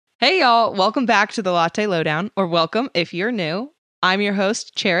Hey, y'all. Welcome back to the Latte Lowdown, or welcome if you're new. I'm your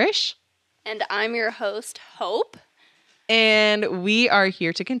host, Cherish. And I'm your host, Hope. And we are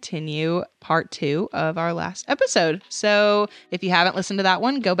here to continue part 2 of our last episode. So if you haven't listened to that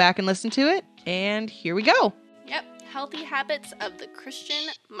one, go back and listen to it. And here we go. Yep. Healthy habits of the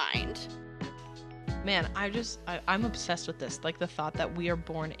Christian mind. Man, I'm obsessed with this. Like the thought that we are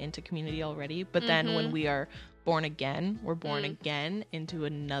born into community already, but then when we are born again, we're born again into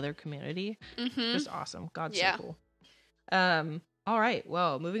another community. Just awesome. God's so cool. All right.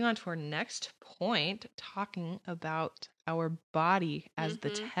 Well, moving on to our next point, talking about our body as the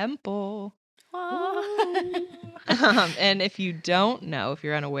temple. And if you don't know, if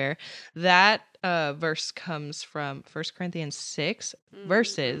you're unaware, that verse comes from 1 Corinthians 6,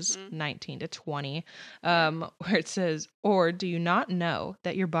 verses 19 to 20, where it says, "Or do you not know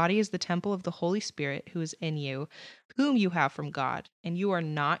that your body is the temple of the Holy Spirit who is in you, whom you have from God, and you are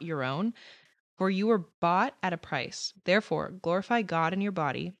not your own? For you were bought at a price. Therefore, glorify God in your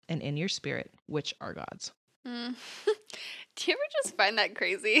body and in your spirit, which are God's." Do you ever just find that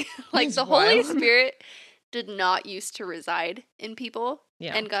crazy? Like the Holy Spirit did not used to reside in people.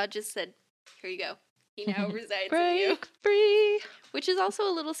 Yeah. And God just said, here you go. He now resides in you. Break free. Which is also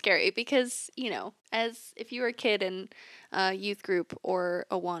a little scary because, as if you were a kid in a youth group or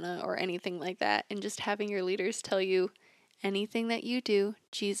Awana or anything like that, and just having your leaders tell you, anything that you do,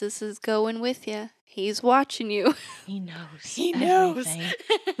 Jesus is going with you. He's watching you. He knows. He knows.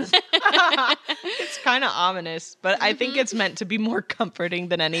 It's kind of ominous, but I think it's meant to be more comforting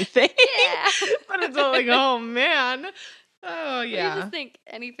than anything. Yeah. But it's all like, oh, man. Oh, yeah. You just think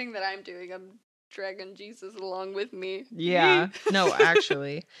anything that I'm doing, I'm dragging Jesus along with me. Yeah. No,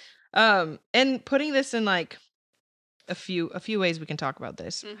 actually. And putting this in like a few ways we can talk about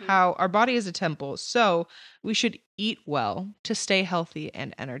this. How our body is a temple, so we should eat well to stay healthy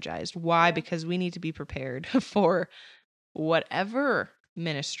and energized. Why? Yeah. Because we need to be prepared for whatever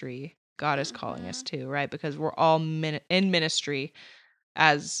ministry God is calling us to, right? Because we're all in ministry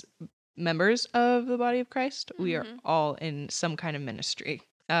as members of the body of Christ. We are all in some kind of ministry.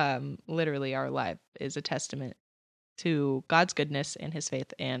 Literally our life is a testament to God's goodness and his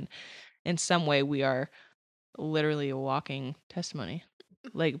faith, and in some way we are literally a walking testimony,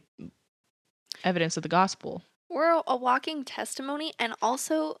 like evidence of the gospel. We're a walking testimony, and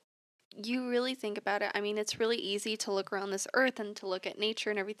also you really think about it. I mean, it's really easy to look around this earth and to look at nature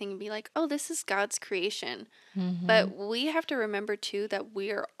and everything and be like, oh, this is God's creation. But we have to remember too that we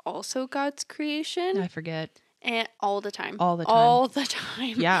are also God's creation. I forget. And all the time. All the time. All the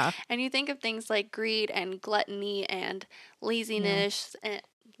time. Yeah. And you think of things like greed and gluttony and laziness and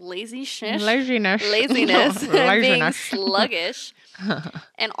laziness, being sluggish,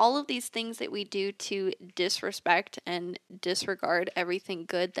 and all of these things that we do to disrespect and disregard everything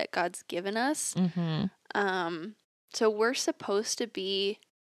good that God's given us. So we're supposed to be,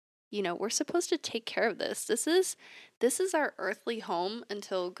 we're supposed to take care of this. This is our earthly home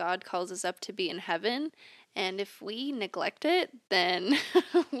until God calls us up to be in heaven. And if we neglect it, then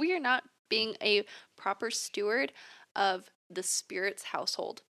we are not being a proper steward of the Spirit's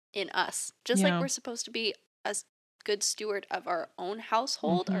household in us. Just like we're supposed to be a good steward of our own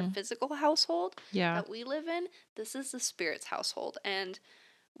household, our physical household that we live in. This is the Spirit's household, and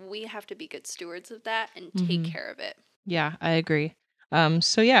we have to be good stewards of that and take care of it. Yeah, I agree.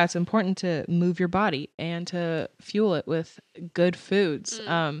 So yeah, it's important to move your body and to fuel it with good foods.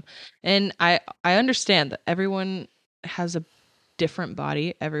 And I understand that everyone has a different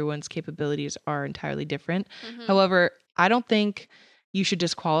body. Everyone's capabilities are entirely different. However, I don't think you should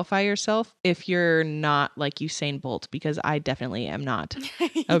disqualify yourself if you're not like Usain Bolt, because I definitely am not.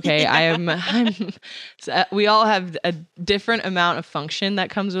 Okay. Yeah. We all have a different amount of function that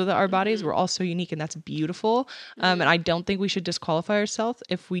comes with our bodies. We're all so unique, and that's beautiful. And I don't think we should disqualify ourselves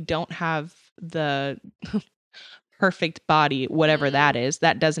if we don't have the perfect body, whatever that is.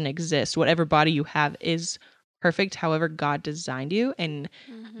 That doesn't exist. Whatever body you have is perfect. However, God designed you, and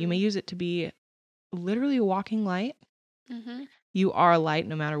you may use it to be literally a walking light. You are light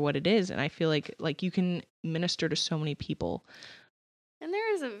no matter what it is. And I feel like you can minister to so many people. And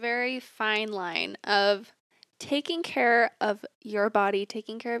there is a very fine line of taking care of your body,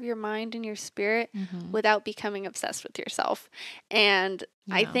 taking care of your mind and your spirit without becoming obsessed with yourself. And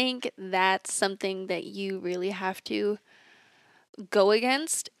I think that's something that you really have to go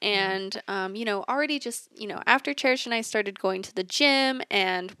against. And, already just, after church and I started going to the gym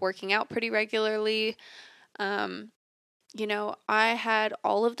and working out pretty regularly, I had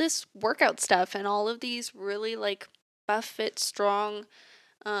all of this workout stuff and all of these really like buff, fit, strong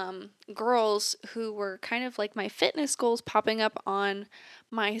girls who were kind of like my fitness goals popping up on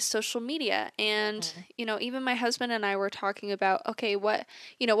my social media. And, even my husband and I were talking about, okay, what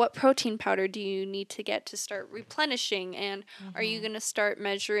protein powder do you need to get to start replenishing? And are you going to start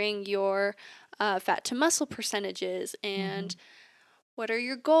measuring your fat to muscle percentages? And what are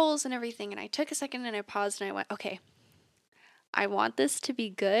your goals and everything? And I took a second and I paused and I went, okay, I want this to be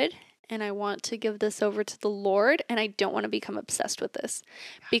good and I want to give this over to the Lord, and I don't want to become obsessed with this,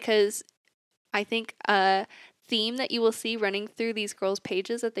 because I think a theme that you will see running through these girls'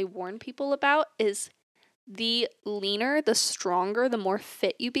 pages that they warn people about is the leaner, the stronger, the more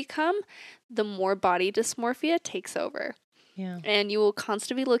fit you become, the more body dysmorphia takes over. Yeah. And you will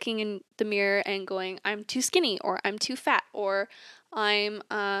constantly be looking in the mirror and going, I'm too skinny, or I'm too fat, or I'm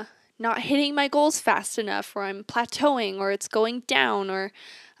not hitting my goals fast enough, or I'm plateauing, or it's going down, or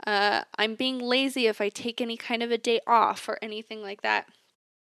I'm being lazy if I take any kind of a day off or anything like that.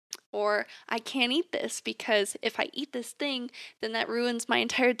 Or I can't eat this because if I eat this thing, then that ruins my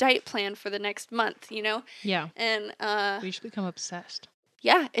entire diet plan for the next month, Yeah. And we should become obsessed.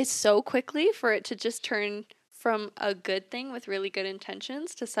 Yeah, it's so quickly for it to just turn from a good thing with really good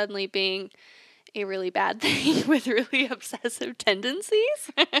intentions to suddenly being a really bad thing with really obsessive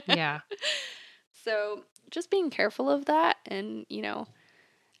tendencies. Yeah. So just being careful of that and,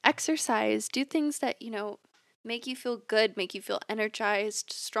 exercise, do things that, make you feel good, make you feel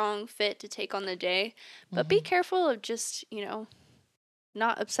energized, strong, fit to take on the day. But be careful of just,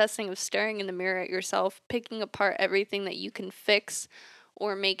 not obsessing of staring in the mirror at yourself, picking apart everything that you can fix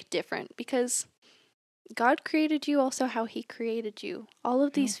or make different, because God created you also how he created you. All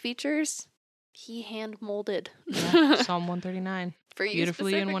of these features, he hand molded. Yeah. Psalm 139. For you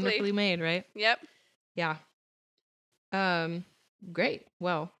beautifully and wonderfully made, right? Yep. Yeah. Great.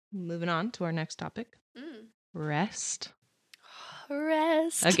 Well, moving on to our next topic. Rest.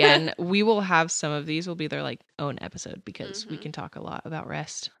 Rest. Again, we will have some of these will be their own episode because we can talk a lot about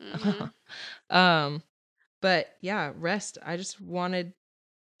rest. But yeah, rest. I just wanted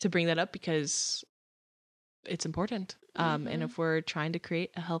to bring that up because it's important. And if we're trying to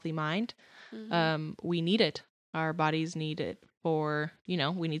create a healthy mind, we need it. Our bodies need it for,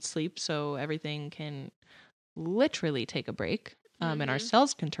 we need sleep so everything can literally take a break. And our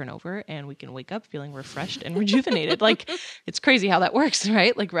cells can turn over and we can wake up feeling refreshed and rejuvenated. It's crazy how that works,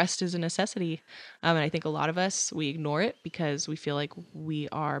 right? Rest is a necessity. And I think a lot of us, we ignore it because we feel like we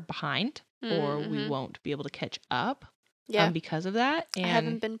are behind or we won't be able to catch up because of that. And I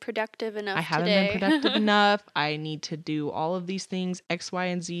haven't been productive enough I need to do all of these things, X, Y,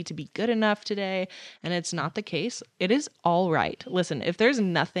 and Z to be good enough today. And it's not the case. It is all right. Listen, if there's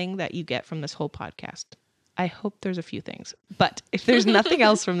nothing that you get from this whole podcast, I hope there's a few things, but if there's nothing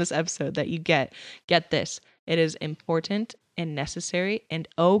else from this episode that you get this. It is important and necessary and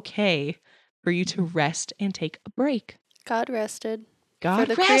okay for you to rest and take a break. God rested.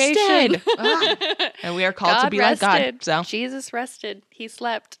 God rested. And we are called to be rested. Like God. So Jesus rested. He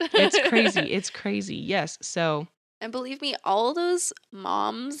slept. It's crazy. It's crazy. Yes. So. And believe me, all those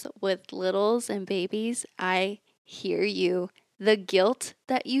moms with littles and babies, I hear you. The guilt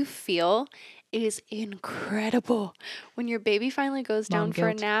that you feel is incredible. When your baby finally goes down for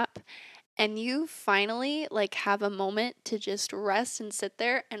a nap and you finally have a moment to just rest and sit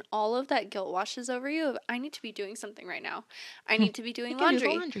there, and all of that guilt washes over you of, I need to be doing something right now. I need to be doing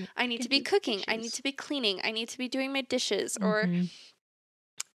laundry. I need to be cooking. Dishes. I need to be cleaning. I need to be doing my dishes or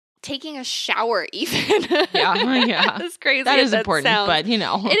taking a shower even. Yeah. As crazy that is that important, sounds. But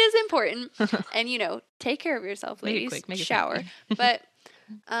it is important. And take care of yourself, ladies. Make it shower. But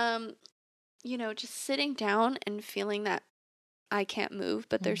just sitting down and feeling that I can't move,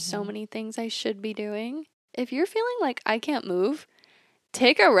 but there's so many things I should be doing. If you're feeling like I can't move,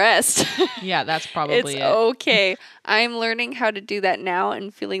 take a rest. Yeah, that's probably it's okay. I'm learning how to do that now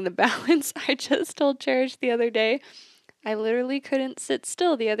and feeling the balance. I just told Cherish the other day, I literally couldn't sit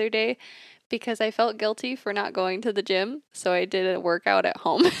still the other day because I felt guilty for not going to the gym. So I did a workout at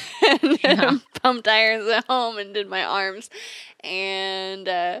home and pumped irons at home and did my arms. And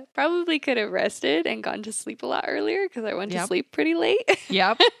probably could have rested and gone to sleep a lot earlier because I went to sleep pretty late.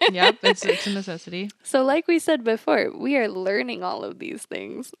 Yep. It's a necessity. So like we said before, we are learning all of these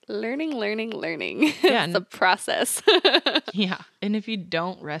things. Learning. Yeah, it's a process. Yeah. And if you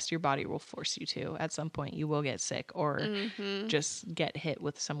don't rest, your body will force you to. At some point, you will get sick or just get hit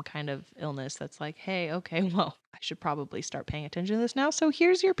with some kind of illness that's like, hey, okay, well, I should probably start paying attention to this now. So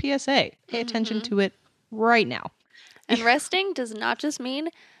here's your PSA. Pay attention to it right now. And resting does not just mean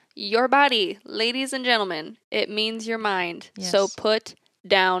your body, ladies and gentlemen. It means your mind. Yes. So put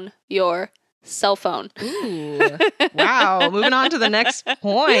down your cell phone. Ooh, wow. Moving on to the next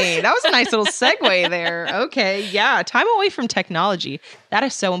point. That was a nice little segue there. Okay, yeah. Time away from technology. That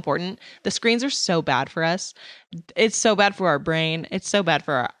is so important. The screens are so bad for us. It's so bad for our brain. It's so bad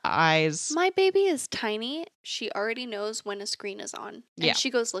for our eyes. My baby is tiny. She already knows when a screen is on. Yeah. And she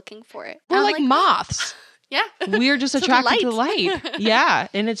goes looking for it. We're I'm like moths. Yeah. We're just To the attracted to light. light. Yeah.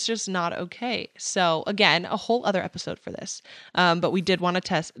 And it's just not okay. So again, a whole other episode for this. But we did want to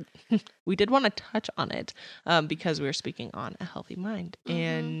touch on it because we were speaking on a healthy mind.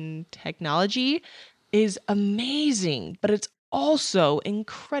 And technology is amazing, but it's also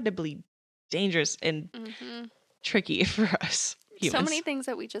incredibly dangerous and tricky for us humans. So many things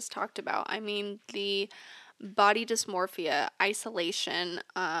that we just talked about. I mean, the body dysmorphia, isolation,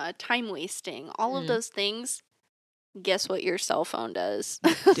 time wasting, all of those things. Guess what your cell phone does?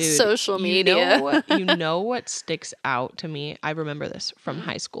 Dude, social media. You know what sticks out to me? I remember this from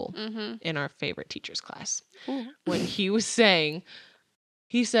high school in our favorite teacher's class. Ooh. When he said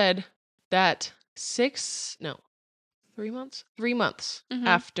that 3 months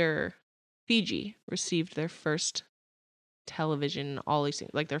after Fiji received their first television, all these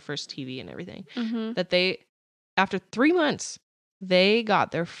things, like their first TV and everything, that after 3 months, they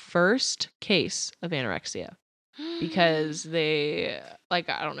got their first case of anorexia. Because I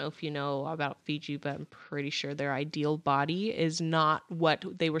don't know if you know about Fiji, but I'm pretty sure their ideal body is not what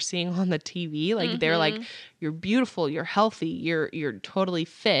they were seeing on the TV. Like they're like, you're beautiful, you're healthy, you're totally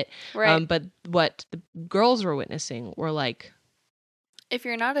fit. Right. But what the girls were witnessing were like, if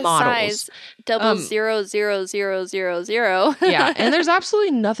you're not a models. size 0000000, yeah, and there's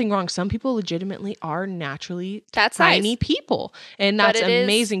absolutely nothing wrong. Some people legitimately are naturally tiny people, and that's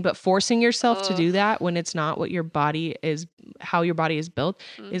amazing. But forcing yourself to do that when it's not what your body is, how your body is built,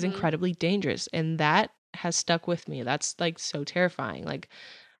 is incredibly dangerous, and that has stuck with me. That's like so terrifying. Like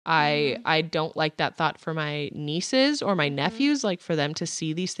I don't like that thought for my nieces or my nephews, like for them to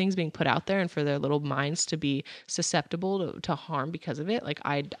see these things being put out there and for their little minds to be susceptible to harm because of it. Like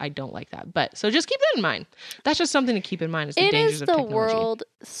I don't like that. But so just keep that in mind. That's just something to keep in mind, is the dangers of technology. It is the world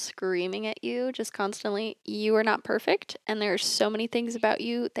screaming at you just constantly. You are not perfect, and there are so many things about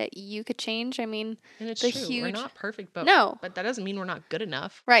you that you could change. I mean, and it's true. We're not perfect, but that doesn't mean we're not good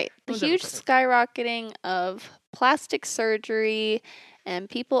enough. Right. The huge skyrocketing of plastic surgery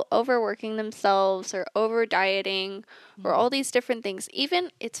and people overworking themselves or over dieting or all these different things. Even,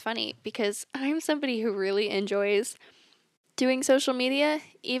 it's funny because I'm somebody who really enjoys doing social media,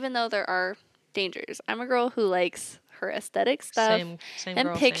 even though there are dangers. I'm a girl who likes her aesthetic stuff and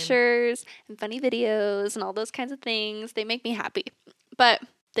girl, pictures and funny videos and all those kinds of things. They make me happy. But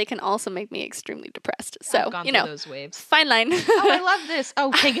they can also make me extremely depressed. So, I've gone through those waves. Fine line. Oh, I love this.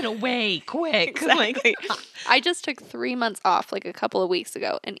 Oh, take it away quick. Exactly. I just took 3 months off like a couple of weeks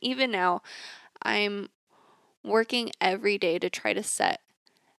ago. And even now, I'm working every day to try to set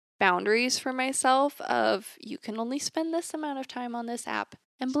boundaries for myself of you can only spend this amount of time on this app.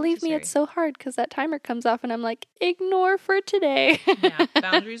 And believe me, it's so hard because that timer comes off and I'm like, ignore for today. Yeah,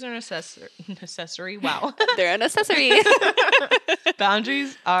 boundaries are necessary. Wow. They're a necessary.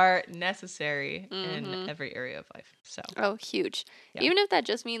 Boundaries are necessary in every area of life. So. Oh, huge. Yeah. Even if that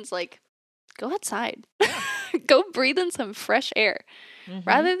just means like, go outside. Go breathe in some fresh air.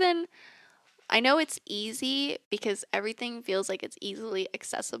 Rather than, I know it's easy because everything feels like it's easily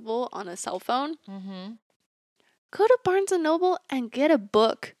accessible on a cell phone. Go to Barnes & Noble and get a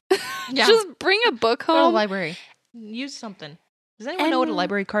book. Yeah. Just bring a book home. Go to the library. Use something. Does anyone know what a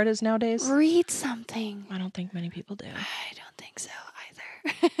library card is nowadays? Read something. I don't think many people do. I don't think so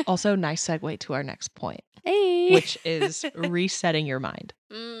either. Also, nice segue to our next point. Hey. Which is resetting your mind.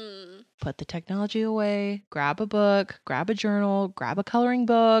 Put the technology away. Grab a book. Grab a journal. Grab a coloring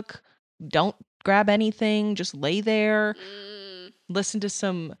book. Don't grab anything. Just lay there. Listen to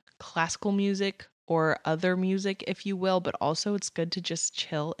some classical music or other music, if you will, but also it's good to just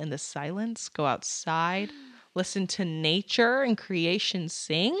chill in the silence, go outside, listen to nature and creation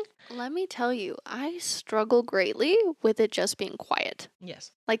sing. Let me tell you, I struggle greatly with it just being quiet.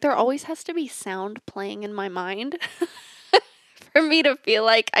 Yes. Like there always has to be sound playing in my mind for me to feel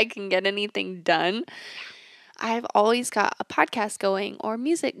like I can get anything done. I've always got a podcast going or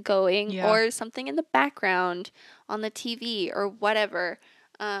music going or something in the background on the TV or whatever.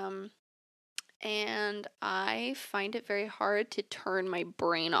 And I find it very hard to turn my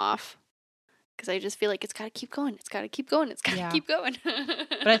brain off because I just feel like it's got to keep going. It's got to keep going. It's got to keep going.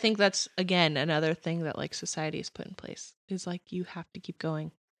 But I think that's, again, another thing that like society has put in place is like you have to keep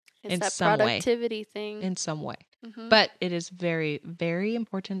going. It's that productivity thing. In some way. But it is very, very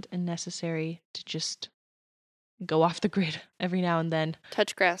important and necessary to just go off the grid every now and then.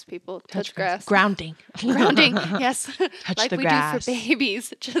 Touch grass, people. Touch grass. Grounding. Grounding, yes. Touch Like the we grass. do for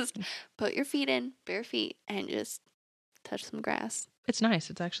babies. Just put your feet in, bare feet, and just touch some grass. It's nice.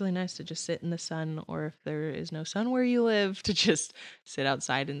 It's actually nice to just sit in the sun, or if there is no sun where you live, to just sit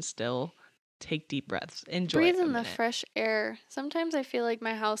outside and still take deep breaths. Enjoy Breathe it a in the minute. fresh air. Sometimes I feel like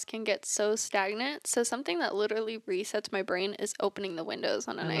my house can get so stagnant. So something that literally resets my brain is opening the windows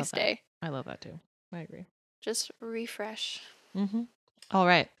on a nice day. I love that too. I agree. Just refresh. Mm-hmm. All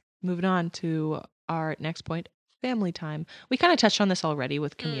right. Moving on to our next point, family time. We kind of touched on this already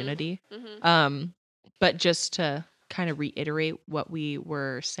with community. Mm-hmm. But just to kind of reiterate what we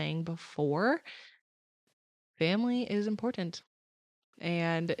were saying before, family is important.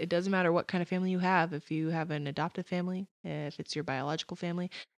 And it doesn't matter what kind of family you have. If you have an adopted family, if it's your biological family,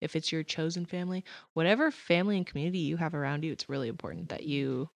 if it's your chosen family, whatever family and community you have around you, it's really important that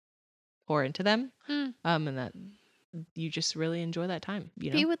you pour into them. And that you just really enjoy that time, you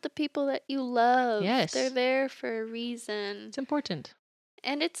know? Be with the people that you love. Yes. They're there for a reason. It's important.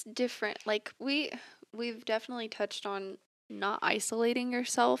 And it's different. Like we've definitely touched on not isolating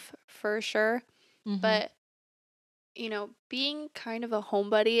yourself for sure. Mm-hmm. But you know, being kind of a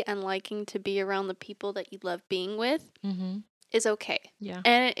homebody and liking to be around the people that you love being with is okay. Yeah.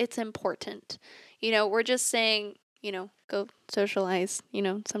 And it's important. You know, we're just saying, you know, go socialize, you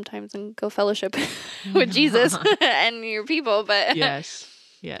know, sometimes and go fellowship with Jesus and your people. But yes.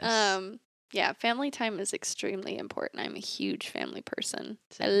 yeah, family time is extremely important. I'm a huge family person.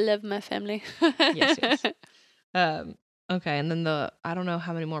 Same. I love my family. yes. Okay, and then I don't know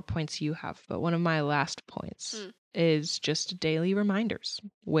how many more points you have, but one of my last points is just daily reminders,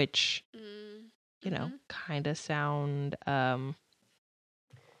 which, you know, kind of sound,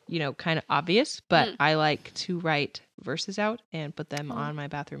 you know, kind of obvious, but I like to write verses out and put them on my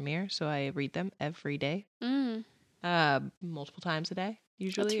bathroom mirror, so I read them every day, multiple times a day,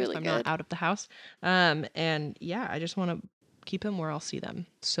 usually, really if I'm good. not out of the house. And yeah, I just want to keep them where I'll see them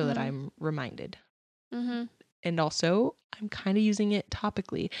so that I'm reminded. And also, I'm kind of using it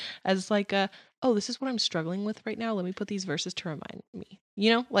topically as like oh, this is what I'm struggling with right now. Let me put these verses to remind me.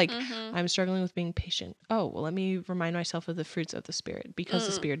 You know, like I'm struggling with being patient. Oh, well, let me remind myself of the fruits of the Spirit because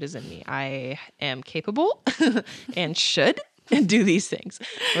the Spirit is in me. I am capable and should do these things,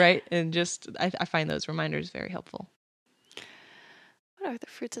 right? And just, I find those reminders very helpful. What are the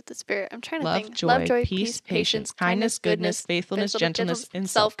fruits of the Spirit? I'm trying to Love, think. joy, Love, joy, peace, patience, kindness, goodness, faithfulness, gentleness, and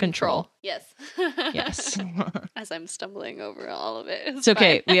self-control. Yes. Yes. As I'm stumbling over all of it. It's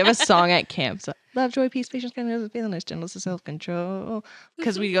okay. We have a song at camp. So, love, joy, peace, patience, kindness, faithfulness, gentleness, and self-control.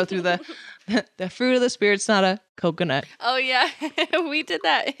 Because we go through the fruit of the Spirit's not a coconut. Oh, yeah. We did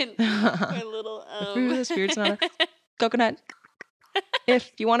that in our little... The fruit of the Spirit's not a coconut.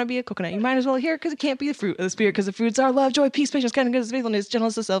 If you want to be a coconut, you might as well hear it because it can't be the fruit of the Spirit because the fruits are love, joy, peace, patience, kindness, goodness, faithfulness,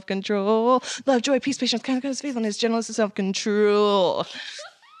 gentleness, and self-control. Love, joy, peace, patience, kindness, goodness, faithfulness, gentleness, and self-control.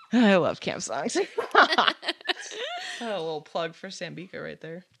 I love camp songs. A little plug for Sambika right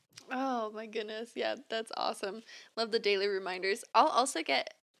there. Oh, my goodness. Yeah, that's awesome. Love the daily reminders. I'll also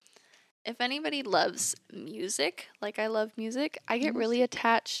get... If anybody loves music, like I love music, I get really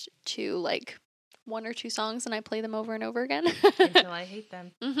attached to like 1 or 2 songs and I play them over and over again. Until I hate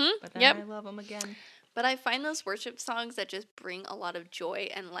them. But then I love them again. But I find those worship songs that just bring a lot of joy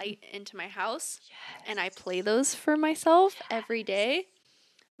and light into my house. Yes. And I play those for myself every day.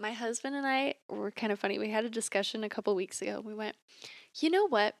 My husband and I were kind of funny. We had a discussion a couple weeks ago. We went, you know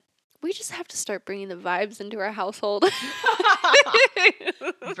what? We just have to start bringing the vibes into our household.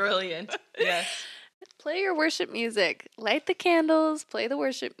 Brilliant. Yes. Play your worship music. Light the candles. Play the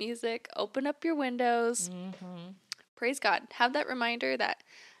worship music. Open up your windows. Praise God. Have that reminder that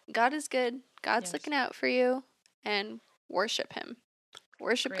God is good. God's looking out for you. And worship Him.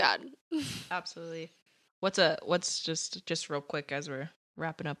 Worship God. Absolutely. What's just real quick as we're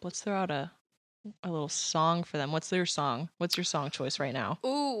wrapping up, let's throw out a little song for them. What's their song? What's your song choice right now?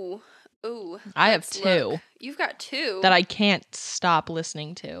 Ooh. I have 2. Look. You've got 2 that I can't stop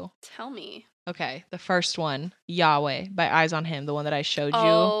listening to. Tell me. Okay, the first one, Yahweh by Eyes on Him, the one that I showed you.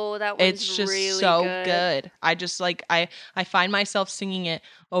 Oh, that one's it's just really so good. I just like I find myself singing it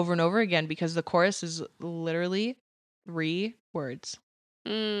over and over again because the chorus is literally 3 words.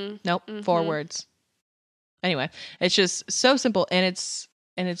 Nope, 4 words. Anyway, it's just so simple and it's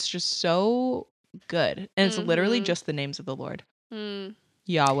just so good. And it's literally just the names of the Lord.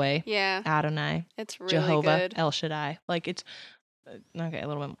 Yahweh, Adonai, it's really Jehovah, good. El Shaddai. Like it's okay, a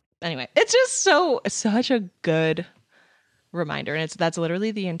little bit. Anyway, it's just such a good reminder, and that's literally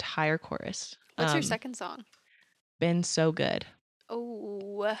the entire chorus. What's your second song? Been so good.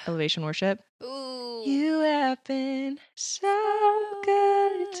 Oh, Elevation Worship. Ooh, You have been so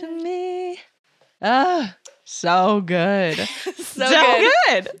good to me. So good. So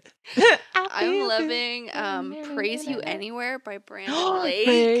good. I'm loving Praise You Anywhere by Brandon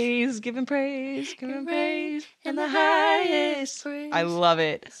Lake. Give him praise and the highest praise. I love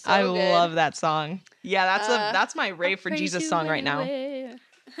it. So I good. love that song. Yeah, that's my Rave for Jesus song right now.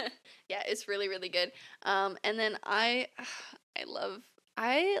 Yeah, it's really, really good. And then I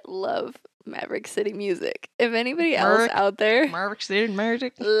love Maverick City music. If anybody else out there Maverick City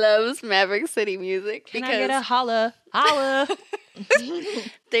music loves Maverick City music, can I get a holla?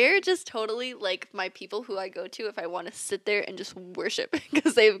 They're just totally like my people who I go to if I want to sit there and just worship,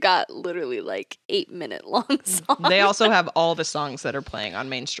 because they've got literally like 8-minute long songs. They also have all the songs that are playing on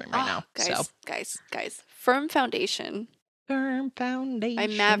mainstream right now. Guys, Firm Foundation by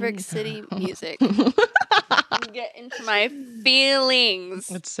Maverick City Music. Get into my feelings.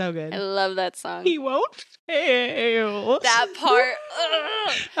 It's so good. I love that song. He won't fail. That part.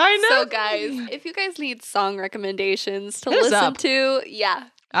 I know. So guys, if you guys need song recommendations to listen to, yeah.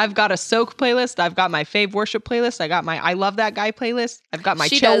 I've got a soak playlist. I've got my fave worship playlist. I got my I Love That Guy playlist. I've got my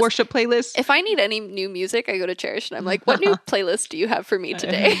chill worship playlist. If I need any new music, I go to Cherish and I'm like, what new playlist do you have for me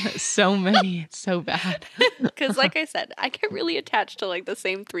today? So many. It's so bad. Because like I said, I get really attached to like the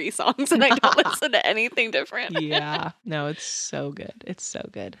same 3 songs and I don't listen to anything different. Yeah. No, it's so good. It's so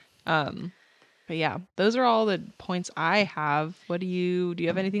good. But yeah, those are all the points I have. Do you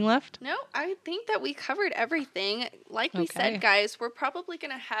have anything left? No, I think that we covered everything. Like we said, guys, we're probably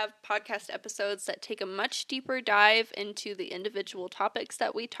going to have podcast episodes that take a much deeper dive into the individual topics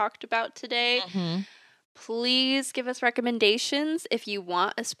that we talked about today. Mm-hmm. Please give us recommendations if you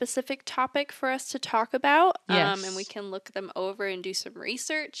want a specific topic for us to talk about. Yes. And we can look them over and do some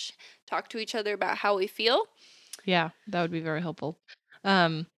research, talk to each other about how we feel. Yeah, that would be very helpful.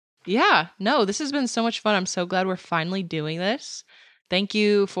 Yeah, no, this has been so much fun. I'm so glad we're finally doing this. Thank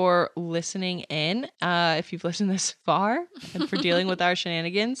you for listening in. If you've listened this far and for dealing with our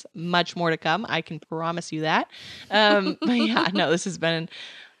shenanigans, much more to come. I can promise you that. But yeah, no, this has been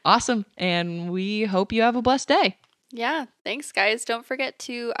awesome. And we hope you have a blessed day. Yeah, thanks, guys. Don't forget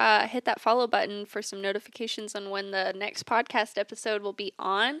to hit that follow button for some notifications on when the next podcast episode will be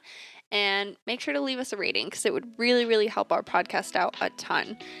on. And make sure to leave us a rating because it would really, really help our podcast out a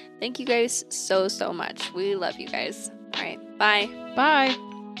ton. Thank you guys so much. We love you guys. All right. Bye. Bye.